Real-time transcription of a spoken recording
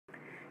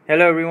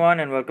Hello everyone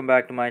and welcome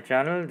back to my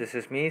channel. This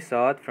is me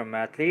Saad from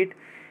मैथलीट।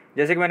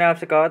 जैसे कि मैंने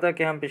आपसे कहा था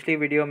कि हम पिछली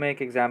वीडियो में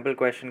एक एग्जांपल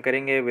क्वेश्चन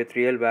करेंगे with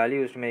real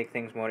values to make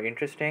things more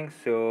interesting.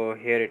 So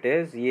here it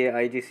is. ये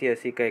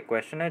IGCSE का एक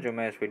क्वेश्चन है जो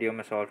मैं इस वीडियो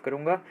में सॉल्व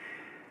करूँगा।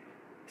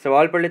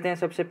 सवाल पढ़ लेते हैं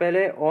सबसे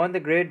पहले। On the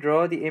grid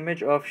draw the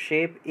image of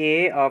shape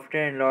A after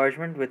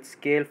enlargement with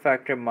scale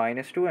factor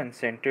 -2 and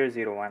centre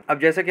 0, 1। अब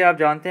जैसा कि आप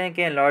जानते हैं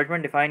कि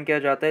एनलार्जमेंट डिफाइन किया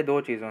जाता है दो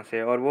चीज़ों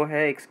से, और वो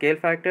है एक स्केल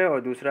फैक्टर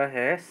और दूसरा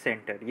है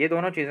सेंटर। ये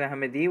दोनों चीज़ें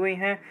हमें दी हुई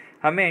हैं,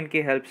 हमें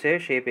इनकी हेल्प से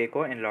शेप ए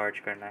को एनलार्ज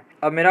करना है।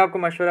 अब मेरा आपको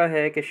मशवरा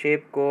है कि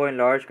शेप को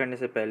एनलार्ज करने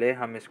से पहले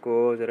हम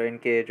इसको ज़रा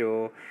इनके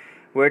जो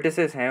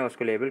वर्टिसेस हैं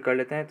उसको लेबल कर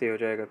लेते हैं। तो ये हो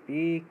जाएगा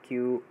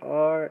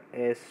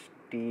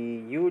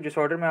PQRSTU। जिस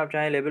ऑर्डर में आप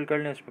चाहें लेबल कर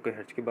लें, उसमें कोई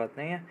हर्ज की बात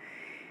नहीं है।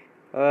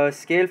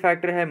 स्केल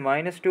फैक्टर है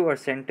 -2 और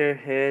सेंटर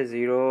है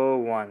 0,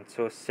 1।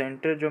 सो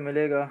सेंटर जो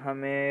मिलेगा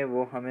हमें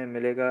वो हमें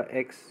मिलेगा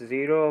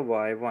x0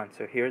 y1।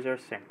 So here's our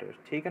centre.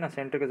 ठीक है ना।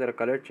 सेंटर का ज़रा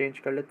कलर चेंज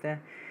कर लेते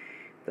हैं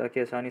ताकि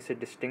आसानी से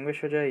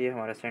डिस्टिंग्विश हो जाए। ये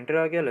हमारा सेंटर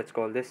आ गया। Let's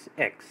call this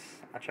x।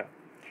 अच्छा,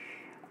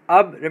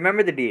 अब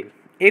रिमेंबर द डील।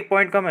 एक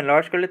पॉइंट को हम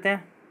एनलार्ज कर लेते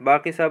हैं,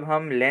 बाकी सब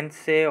हम लेंथ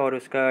से और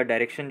उसका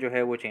डायरेक्शन जो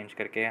है वो चेंज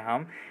करके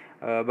हम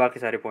बाकी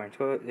सारे पॉइंट्स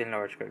को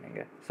एनलार्ज कर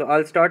लेंगे। सो I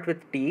will start with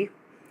T.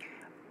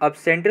 अब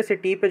सेंटर से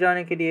टी पे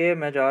जाने के लिए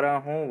मैं जा रहा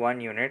हूँ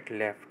 1 यूनिट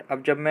लेफ़्ट।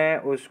 अब जब मैं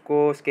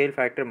उसको स्केल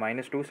फैक्टर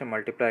 -2 से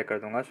मल्टीप्लाई कर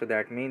दूंगा, सो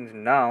दैट मीन्स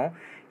नाउ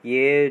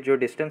ये जो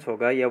डिस्टेंस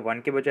होगा या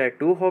 1 के बजाय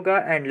 2 होगा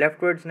एंड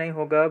लेफ्टवर्ड्स नहीं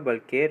होगा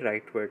बल्कि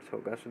राइटवर्ड्स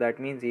होगा। सो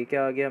दैट मीन्स ये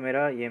क्या आ गया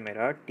मेरा, ये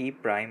मेरा टी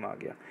प्राइम आ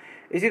गया।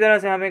 इसी तरह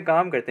से हम एक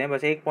काम करते हैं,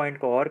 बस एक पॉइंट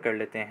को और कर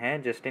लेते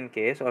हैं जस्ट इन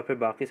केस, और फिर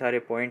बाकी सारे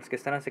पॉइंट्स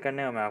किस तरह से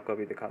करने हैं मैं आपको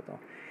अभी दिखाता हूँ।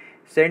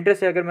 सेंटर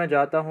से अगर मैं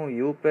जाता हूँ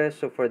यू पे,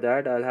 so for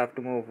that I have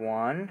to move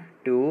 1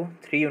 2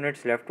 3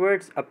 units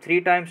लेफ्टवर्ड्स। अब 3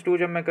 टाइम्स 2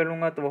 जब मैं कर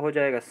लूँगा तो वो हो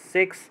जाएगा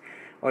 6,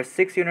 और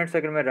 6 यूनिट्स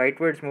अगर मैं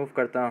राइटवर्ड्स मूव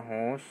करता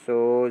हूँ,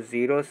 सो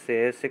 0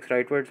 से 6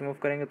 राइटवर्ड्स मूव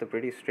करेंगे तो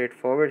प्रीटी स्ट्रेट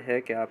फॉरवर्ड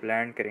है कि आप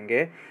लैंड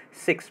करेंगे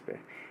 6 पे।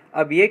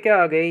 अब ये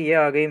क्या आ गई, ये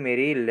आ गई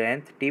मेरी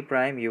length T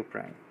prime you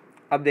prime.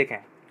 अब देखें,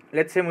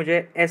 लेट्स से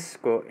मुझे एस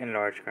को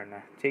इनलार्ज करना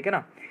है, ठीक है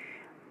ना।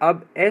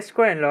 अब एस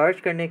को एनलार्ज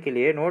करने के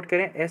लिए नोट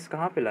करें एस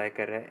कहाँ पे लाई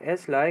कर रहा है।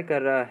 एस लाई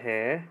कर रहा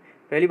है,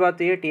 पहली बात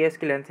तो ये टी एस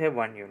की लेंथ है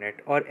 1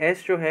 यूनिट, और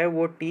एस जो है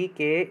वो टी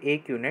के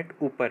 1 यूनिट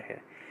ऊपर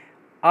है।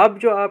 अब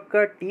जो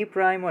आपका टी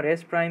प्राइम और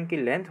एस प्राइम की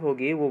लेंथ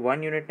होगी वो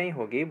 1 यूनिट नहीं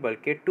होगी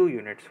बल्कि 2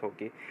 यूनिट्स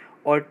होगी,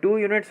 और 2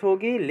 यूनिट्स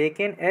होगी,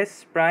 लेकिन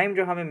एस प्राइम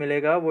जो हमें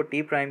मिलेगा वो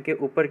टी प्राइम के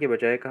ऊपर के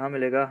बजाय कहाँ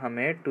मिलेगा,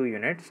 हमें 2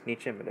 यूनिट्स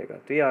नीचे मिलेगा।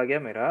 तो ये आ गया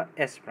मेरा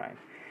एस प्राइम।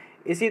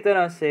 इसी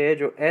तरह से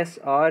जो एस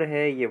आर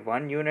है ये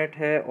 1 यूनिट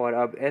है, और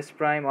अब एस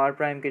प्राइम आर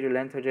प्राइम की जो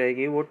लेंथ हो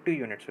जाएगी वो 2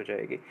 यूनिट्स हो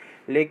जाएगी,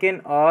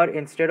 लेकिन are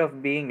instead of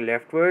being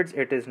लेफ्टवर्ड्स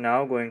it is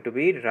now going to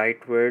be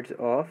राइटवर्ड्स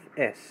of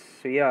S.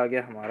 सो ये आ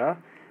गया हमारा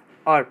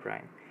आर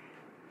प्राइम।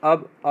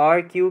 अब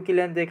आर क्यू की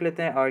लेंथ देख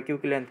लेते हैं। आर क्यू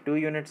की लेंथ 2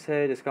 यूनिट्स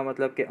है, जिसका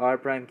मतलब कि आर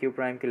प्राइम क्यू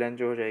प्राइम की लेंथ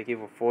जो हो जाएगी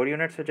वो 4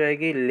 यूनिट्स हो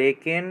जाएगी,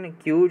 लेकिन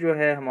क्यू जो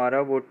है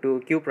हमारा वो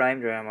क्यू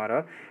प्राइम जो है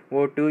हमारा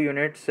वो 4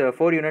 यूनिट्स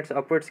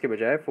अपवर्ड्स के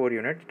बजाय 4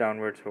 यूनिट्स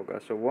डाउनवर्ड्स होगा।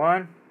 सो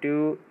 1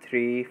 2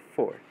 3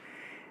 4,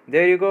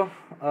 देयर यू गो।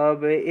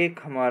 अब एक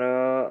हमारा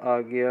आ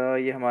गया,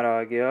 ये हमारा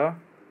आ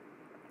गया,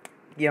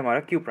 ये हमारा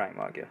क्यू प्राइम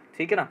आ गया,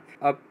 ठीक है ना।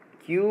 अब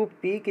क्यू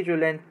पी की जो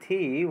लेंथ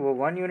थी वो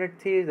 1 यूनिट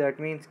थी,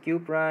 that means Q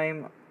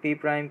prime P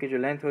prime की जो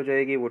लेंथ हो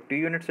जाएगी वो 2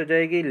 यूनिट्स हो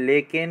जाएगी,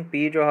 लेकिन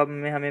पी जो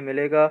हमें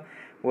मिलेगा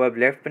वो अब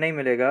लेफ़्ट पे नहीं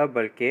मिलेगा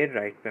बल्कि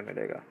राइट पे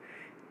मिलेगा।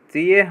 तो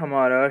ये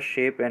हमारा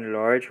शेप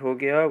एनलार्ज हो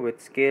गया with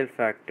scale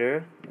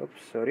factor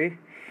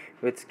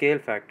with scale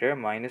factor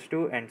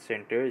 -2 and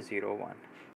centre 0, 1।